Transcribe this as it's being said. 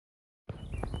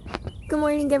Good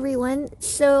morning, everyone.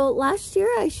 So last year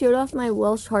I showed off my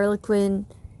Welsh Harlequin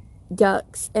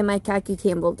ducks and my Khaki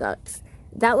Campbell ducks.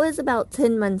 That was about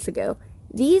 10 months ago.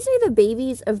 These are the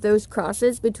babies of those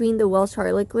crosses between the Welsh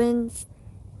Harlequins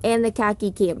and the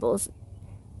Khaki Campbells.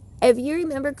 If you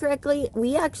remember correctly,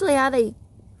 we actually had a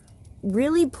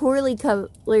really poorly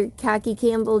colored Khaki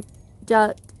Campbell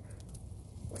duck,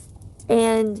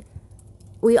 and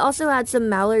we also had some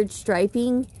mallard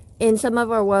striping in some of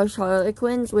our Welsh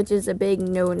Harlequins, which is a big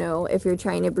no-no if you're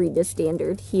trying to breed to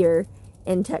standard here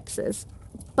in Texas.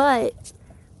 But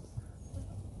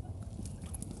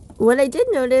what I did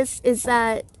notice is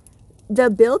that the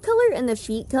bill color and the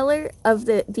feet color of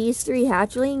these three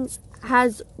hatchlings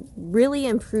has really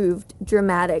improved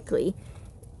dramatically.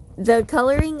 The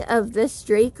coloring of this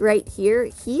drake right here,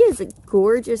 he is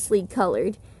gorgeously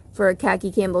colored for a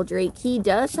Khaki Campbell drake. He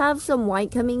does have some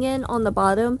white coming in on the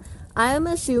bottom. I am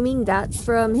assuming that's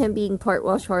from him being part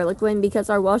Welsh Harlequin, because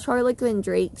our Welsh Harlequin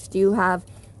drakes do have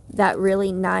that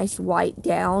really nice white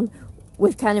down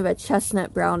with kind of a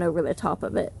chestnut brown over the top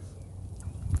of it.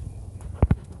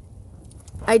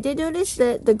 I did notice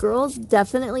that the girls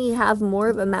definitely have more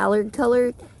of a mallard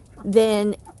color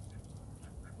than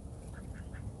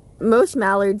most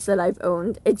mallards that I've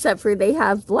owned, except for they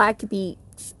have black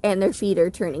beaks and their feet are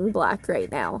turning black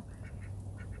right now.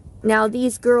 Now,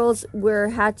 these girls were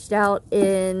hatched out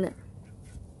in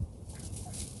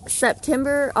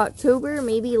September, October,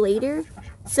 maybe later.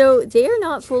 So they are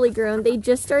not fully grown. They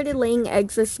just started laying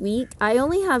eggs this week. I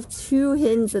only have 2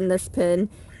 hens in this pen.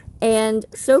 And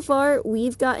so far,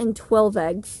 we've gotten 12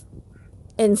 eggs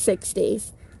in 6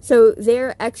 days. So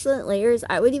they're excellent layers.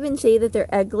 I would even say that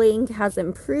their egg laying has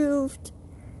improved.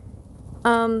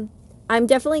 I'm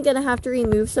definitely going to have to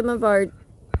remove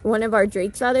one of our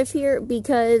drakes out of here,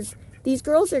 because these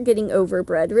girls are getting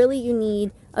overbred. Really, you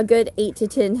need a good 8 to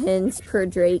 10 hens per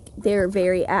drake. They're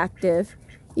very active.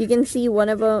 You can see one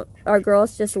of our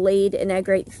girls just laid an egg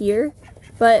right here.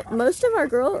 But most of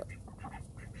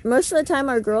the time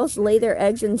our girls lay their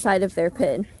eggs inside of their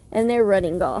pen, and they're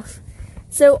running off.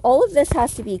 So all of this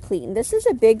has to be clean. This is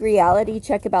a big reality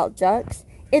check about ducks.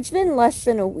 It's been less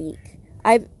than a week.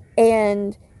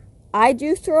 I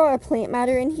do throw our plant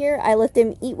matter in here. I let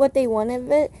them eat what they want of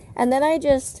it, and then I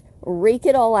just rake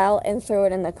it all out and throw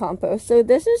it in the compost. So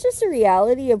this is just a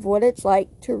reality of what it's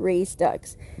like to raise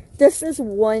ducks. This is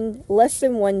less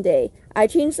than 1 day. I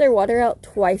change their water out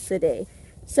twice a day.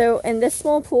 So in this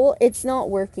small pool, it's not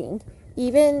working.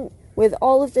 Even with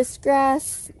all of this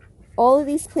grass, all of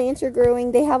these plants are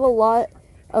growing. They have a lot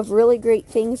of really great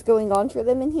things going on for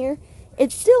them in here.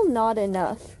 It's still not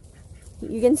enough.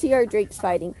 You can see our drakes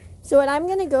fighting. So what I'm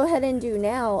going to go ahead and do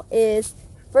now is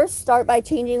first start by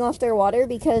changing off their water,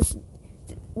 because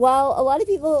while a lot of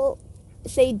people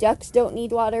say ducks don't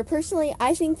need water, personally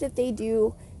I think that they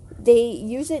do. They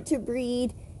use it to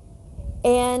breed,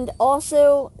 and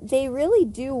also they really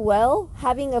do well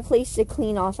having a place to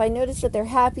clean off. I notice that they're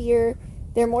happier,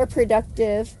 they're more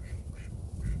productive,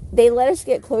 they let us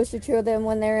get closer to them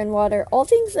when they're in water, all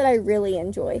things that I really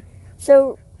enjoy.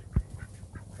 So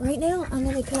right now, I'm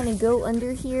going to kind of go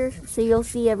under here so you'll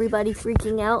see everybody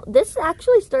freaking out. This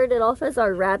actually started off as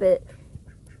our rabbit.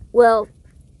 Well,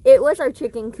 it was our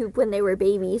chicken coop when they were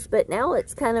babies, but now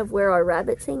it's kind of where our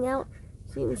rabbits hang out.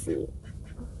 So you can see.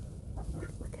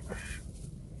 Look at that.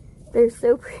 They're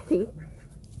so pretty.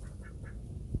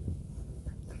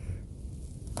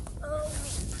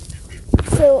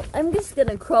 So I'm just going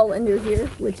to crawl under here,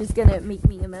 which is going to make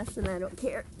me a mess, and I don't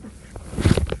care.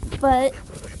 But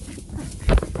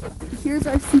here's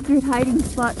our secret hiding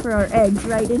spot for our eggs,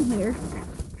 right in here.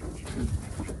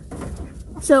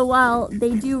 So while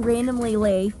they do randomly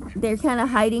lay, they're kind of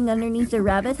hiding underneath the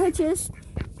rabbit hutches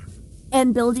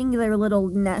and building their little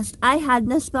nest. I had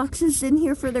nest boxes in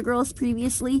here for the girls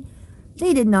previously.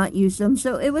 They did not use them,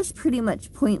 so it was pretty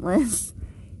much pointless.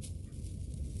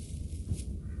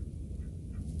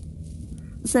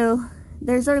 So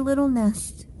there's our little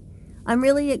nest. I'm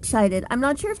really excited. I'm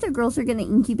not sure if the girls are going to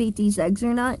incubate these eggs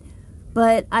or not,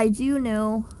 but I do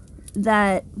know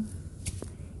that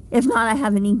if not, I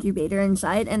have an incubator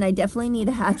inside, and I definitely need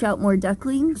to hatch out more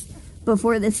ducklings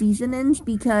before the season ends,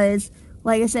 because,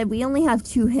 like I said, we only have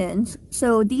 2 hens.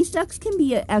 So these ducks can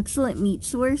be an excellent meat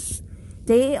source.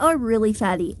 They are really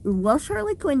fatty. Welsh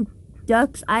Harlequin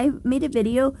ducks, I made a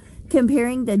video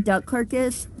comparing the duck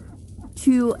carcass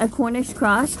to a Cornish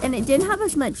cross, and it didn't have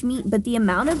as much meat, but the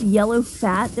amount of yellow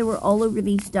fat that were all over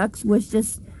these ducks was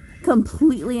just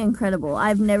completely incredible.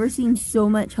 I've never seen so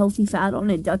much healthy fat on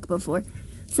a duck before.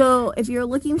 So if you're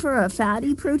looking for a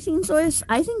fatty protein source,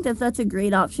 I think that that's a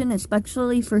great option,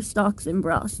 especially for stocks and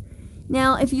broths.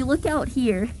 Now, if you look out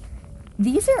here,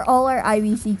 these are all our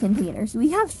IBC containers.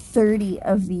 We have 30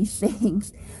 of these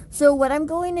things. So what I'm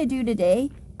going to do today,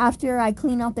 after I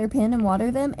clean out their pen and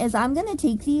water them, is I'm going to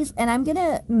take these and I'm going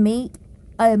to make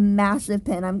a massive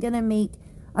pen. I'm going to make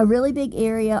a really big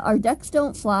area. Our ducks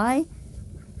don't fly,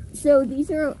 so these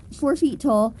are 4 feet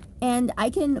tall, and I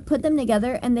can put them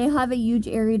together and they have a huge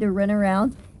area to run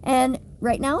around. And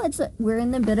right now we're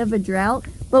in a bit of a drought,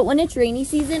 but when it's rainy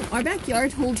season, our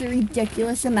backyard holds a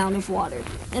ridiculous amount of water.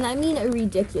 And I mean a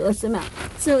ridiculous amount.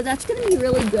 So that's going to be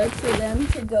really good for them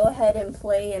to go ahead and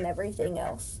play and everything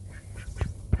else.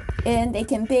 And they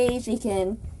can bathe, they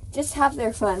can just have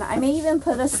their fun. I may even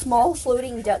put a small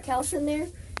floating duck house in there,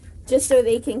 just so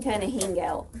they can kind of hang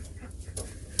out.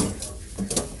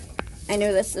 I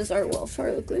know this is our Welsh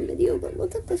Harlequin video, but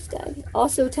look at this guy.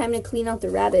 Also, time to clean out the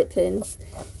rabbit pens.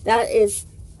 That is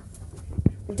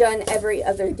done every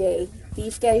other day.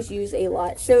 These guys use a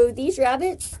lot. So these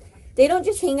rabbits, they don't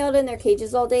just hang out in their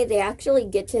cages all day. They actually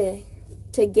get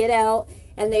to get out,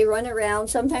 and they run around,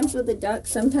 sometimes with the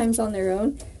ducks, sometimes on their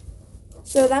own.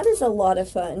 So that is a lot of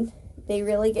fun. They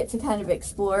really get to kind of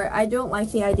explore. I don't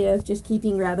like the idea of just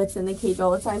keeping rabbits in the cage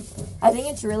all the time. I think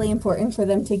it's really important for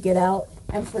them to get out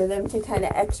and for them to kind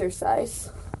of exercise.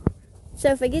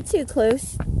 So if I get too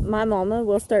close, my mama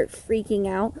will start freaking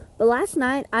out. But last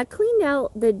night, I cleaned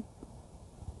out the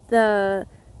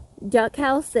duck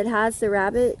house that has the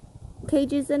rabbit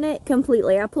cages in it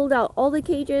completely. I pulled out all the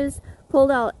cages,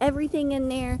 pulled out everything in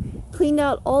there, cleaned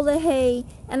out all the hay,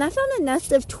 and I found a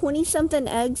nest of 20-something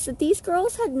eggs that these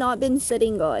girls had not been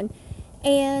sitting on.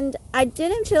 And I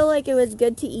didn't feel like it was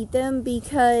good to eat them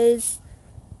because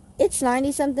it's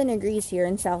 90-something degrees here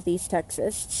in Southeast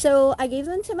Texas. So I gave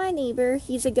them to my neighbor.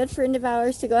 He's a good friend of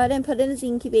ours, to go ahead and put in his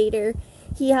incubator.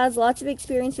 He has lots of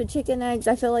experience with chicken eggs.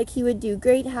 I feel like he would do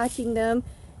great hatching them.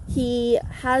 He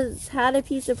has had a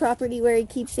piece of property where he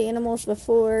keeps animals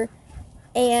before.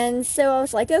 And so I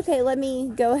was like, okay, let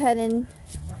me go ahead and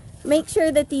make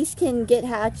sure that these can get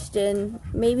hatched and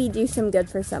maybe do some good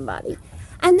for somebody.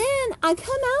 And then I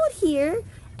come out here,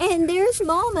 and there's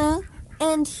Mama,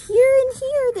 and here and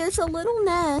here there's a little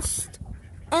nest,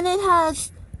 and it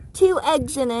has 2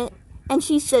 eggs in it, and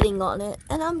she's sitting on it.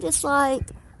 And I'm just like,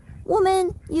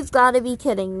 woman, you've got to be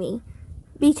kidding me,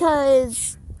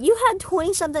 because you had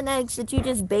 20-something eggs that you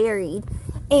just buried,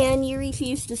 and you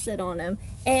refused to sit on them.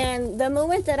 And the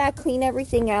moment that I clean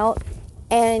everything out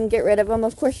and get rid of them,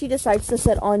 of course she decides to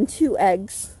sit on 2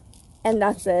 eggs, and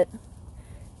that's it.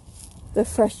 The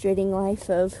frustrating life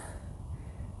of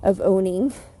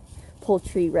owning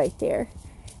poultry right there.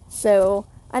 So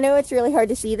I know it's really hard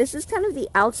to see. This is kind of the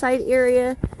outside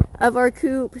area of our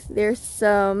coop. There's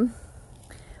some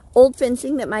old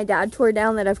fencing that my dad tore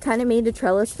down that I've kind of made a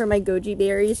trellis for my goji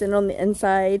berries, and on the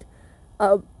inside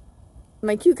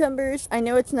my cucumbers. I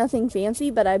know it's nothing fancy,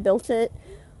 but I built it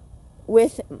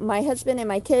with my husband and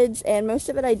my kids, and most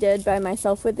of it I did by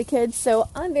myself with the kids, so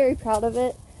I'm very proud of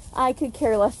it. I could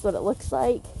care less what it looks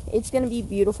like. It's going to be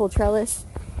beautiful trellis.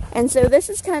 And so this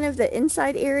is kind of the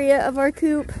inside area of our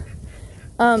coop.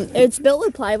 It's built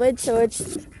with plywood, so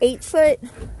it's 8 foot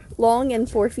long and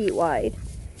 4 feet wide.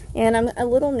 And I'm a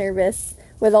little nervous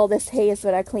with all this hay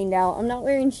that I cleaned out. I'm not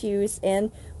wearing shoes,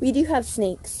 and we do have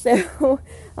snakes, so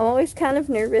I'm always kind of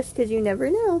nervous because you never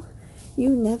know.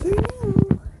 You never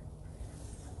know.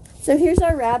 So here's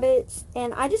our rabbits,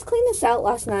 and I just cleaned this out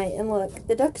last night, and look,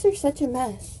 the ducks are such a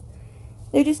mess.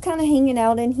 They're just kind of hanging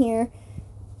out in here.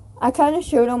 I kind of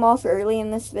showed them off early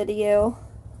in this video.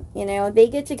 You know, they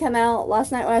get to come out.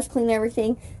 Last night when I was cleaning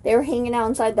everything, they were hanging out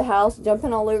inside the house,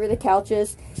 jumping all over the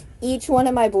couches. Each one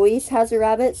of my boys has a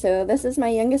rabbit, so this is my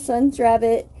youngest son's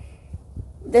rabbit.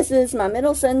 This is my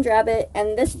middle son's rabbit,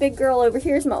 and this big girl over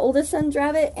here is my oldest son's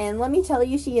rabbit, and let me tell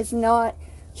you, she is not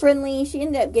friendly. She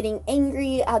ended up getting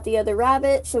angry at the other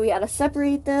rabbit, so we had to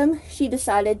separate them. She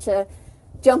decided to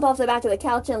jump off the back of the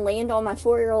couch and land on my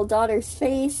 4-year-old daughter's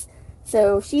face,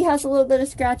 so she has a little bit of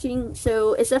scratching.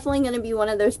 So it's definitely going to be one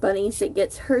of those bunnies that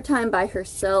gets her time by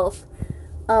herself.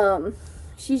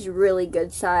 She's really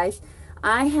good size.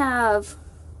 I have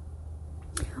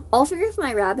all 3 of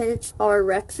my rabbits are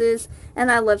Rexes,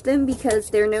 and I love them because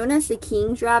they're known as the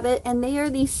King's rabbit, and they are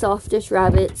the softest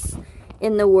rabbits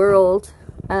in the world.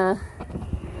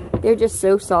 They're just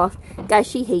so soft. Guys,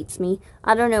 she hates me.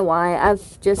 I don't know why.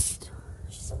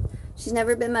 She's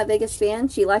never been my biggest fan.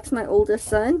 She likes my oldest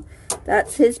son.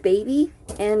 That's his baby,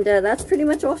 and that's pretty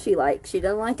much all she likes. She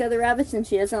doesn't like other rabbits, and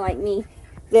she doesn't like me.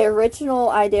 The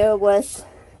original idea was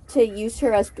to use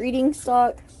her as breeding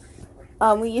stock.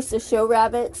 We used to show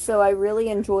rabbits, so I really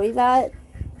enjoy that.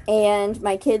 And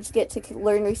my kids get to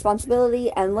learn responsibility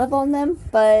and love on them.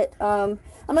 But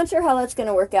I'm not sure how that's going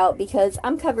to work out because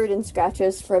I'm covered in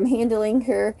scratches from handling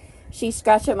her. She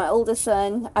scratched at my oldest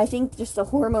son. I think just the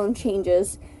hormone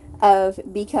changes of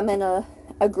becoming a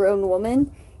grown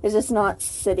woman is just not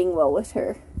sitting well with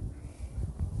her.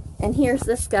 And here's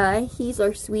this guy. He's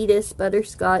our sweetest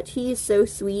butterscotch. He is so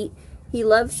sweet. He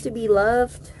loves to be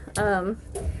loved.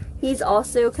 He's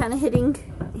also kind of hitting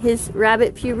his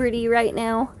rabbit puberty right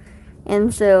now.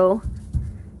 And so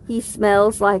he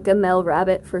smells like a male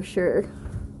rabbit for sure.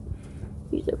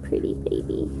 He's a pretty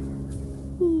baby.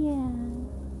 Yeah.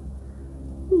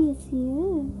 Yes, he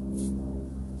is.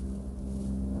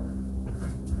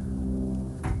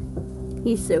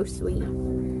 He's so sweet.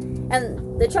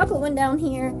 And the chocolate one down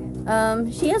here,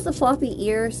 she has a floppy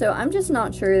ear, so I'm just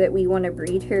not sure that we want to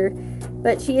breed her.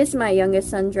 But she is my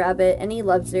youngest son's rabbit, and he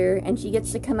loves her, and she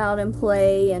gets to come out and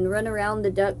play and run around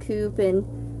the duck coop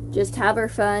and just have her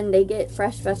fun. They get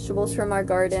fresh vegetables from our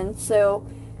garden, so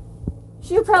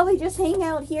she'll probably just hang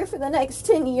out here for the next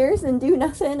 10 years and do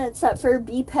nothing except for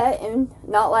be pet and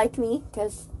not like me,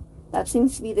 because that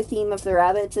seems to be the theme of the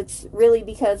rabbits. It's really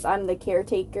because I'm the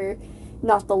caretaker,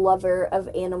 not the lover of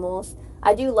animals.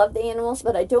 I do love the animals,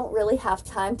 but I don't really have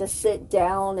time to sit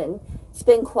down and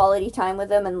spend quality time with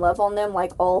them and love on them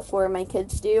like all 4 of my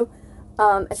kids do.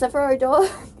 Except for our dog.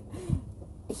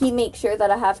 He makes sure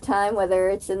that I have time, whether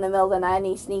it's in the middle of the night and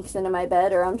he sneaks into my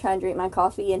bed, or I'm trying to drink my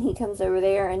coffee and he comes over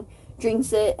there and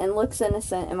drinks it and looks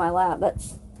innocent in my lap.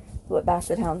 That's what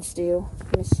basset hounds do.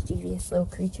 Mischievous little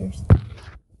creatures.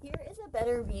 Here is a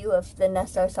better view of the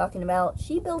nest I was talking about.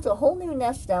 She built a whole new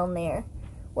nest down there,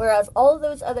 whereas all of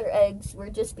those other eggs were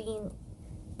just being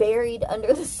buried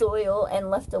under the soil and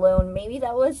left alone. Maybe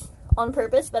that was on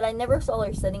purpose, but I never saw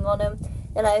her sitting on them.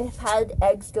 And I've had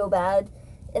eggs go bad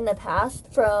in the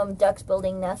past from ducks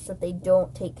building nests that they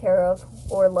don't take care of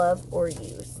or love or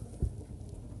use.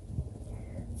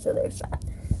 So there's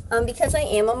that. Because I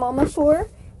am a mom of 4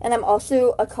 and I'm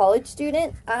also a college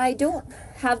student, I don't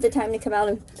have the time to come out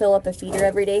and fill up a feeder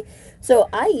every day. So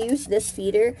I use this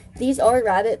feeder. These are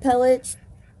rabbit pellets.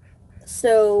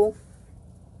 So,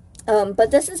 but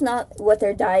this is not what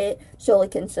their diet solely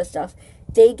consists of.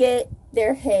 They get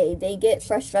their hay, they get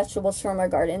fresh vegetables from our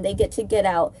garden, they get to get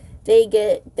out, they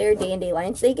get their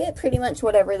dandelions, they get pretty much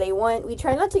whatever they want. We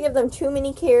try not to give them too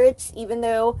many carrots, even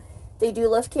though they do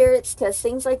love carrots, because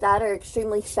things like that are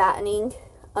extremely fattening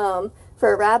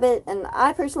for a rabbit, and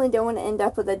I personally don't want to end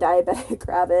up with a diabetic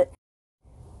rabbit.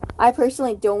 I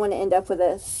personally don't want to end up with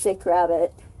a sick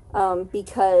rabbit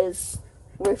because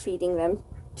we're feeding them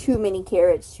too many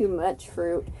carrots, too much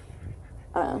fruit.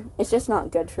 It's just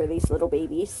not good for these little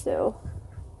babies. So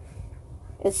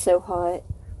it's so hot,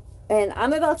 and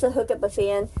I'm about to hook up a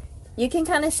fan. You can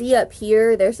kind of see up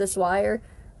here there's this wire.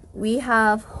 We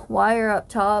have wire up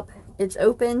top. It's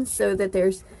open so that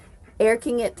there's air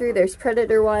can get through. There's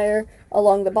predator wire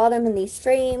along the bottom in these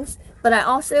frames, but I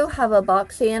also have a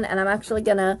box fan, and I'm actually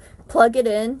gonna plug it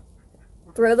in,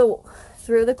 throw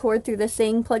the cord through this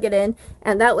thing, plug it in,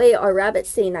 and that way our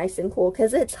rabbits stay nice and cool,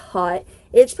 because it's hot.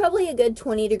 It's probably a good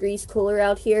 20 degrees cooler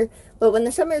out here, but when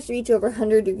the summers reach over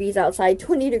 100 degrees outside,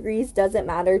 20 degrees doesn't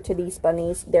matter to these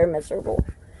bunnies. They're miserable.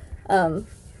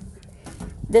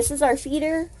 This is our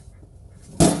feeder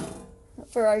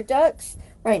for our ducks.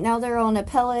 Right now they're on a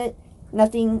pellet.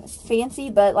 Nothing fancy,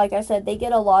 but like I said, they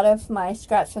get a lot of my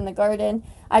scraps from the garden.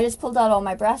 I just pulled out all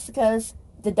my brassicas.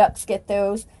 The ducks get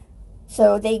those.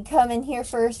 So they come in here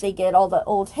first. They get all the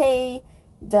old hay,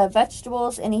 the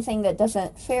vegetables, anything that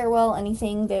doesn't fare well,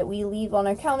 anything that we leave on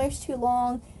our counters too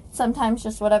long, sometimes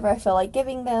just whatever I feel like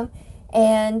giving them.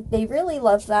 And they really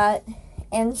love that.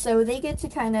 And so they get to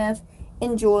kind of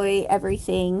enjoy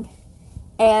everything.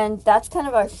 And that's kind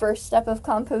of our first step of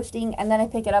composting, and then I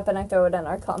pick it up and I throw it in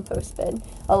our compost bin,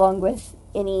 along with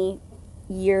any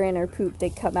urine or poop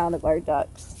that come out of our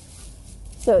ducks.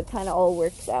 So it kind of all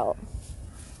works out.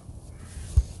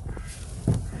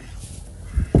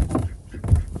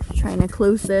 Trying to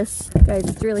close this. Guys,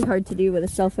 it's really hard to do with a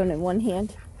cell phone in one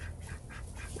hand.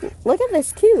 Look at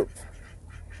this coop.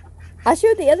 I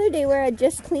showed the other day where I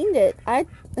just cleaned it. I'm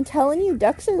telling you,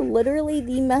 ducks are literally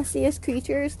the messiest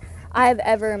creatures I've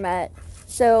ever met.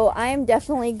 So I am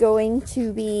definitely going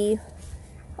to be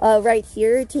right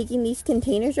here, taking these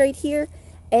containers right here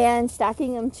and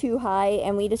stacking them too high,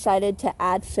 and we decided to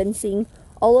add fencing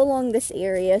all along this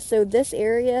area. So this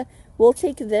area, we'll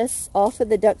take this off of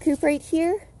the duck coop right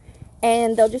here,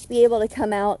 and they'll just be able to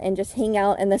come out and just hang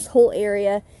out in this whole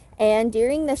area. And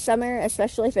during the summer,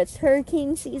 especially if it's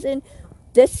hurricane season,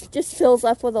 this just fills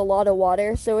up with a lot of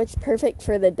water, so it's perfect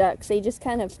for the ducks. They just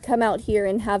kind of come out here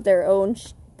and have their own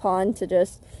pond to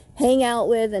just hang out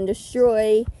with and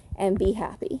destroy and be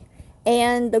happy.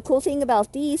 And the cool thing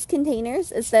about these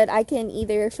containers is that I can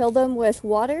either fill them with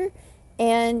water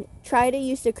and try to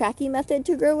use the Khaki method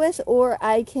to grow with, or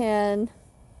I can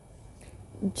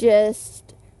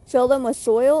just fill them with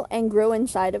soil and grow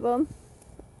inside of them.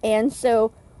 And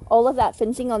so all of that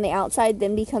fencing on the outside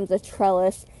then becomes a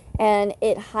trellis, and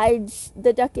it hides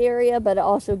the duck area, but it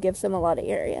also gives them a lot of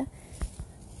area.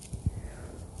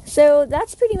 So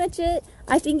that's pretty much it.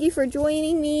 I thank you for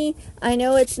joining me. I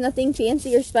know it's nothing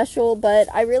fancy or special, but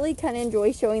I really kind of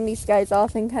enjoy showing these guys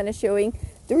off and kind of showing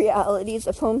the realities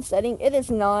of homesteading. It is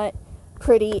not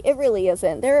pretty. It really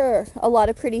isn't. There are a lot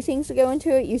of pretty things to go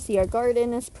into it. You see our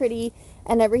garden is pretty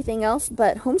and everything else,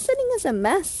 but homesteading is a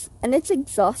mess and it's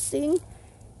exhausting.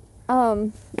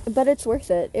 But it's worth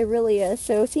it. It really is.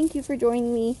 So thank you for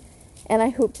joining me, and I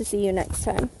hope to see you next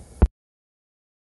time.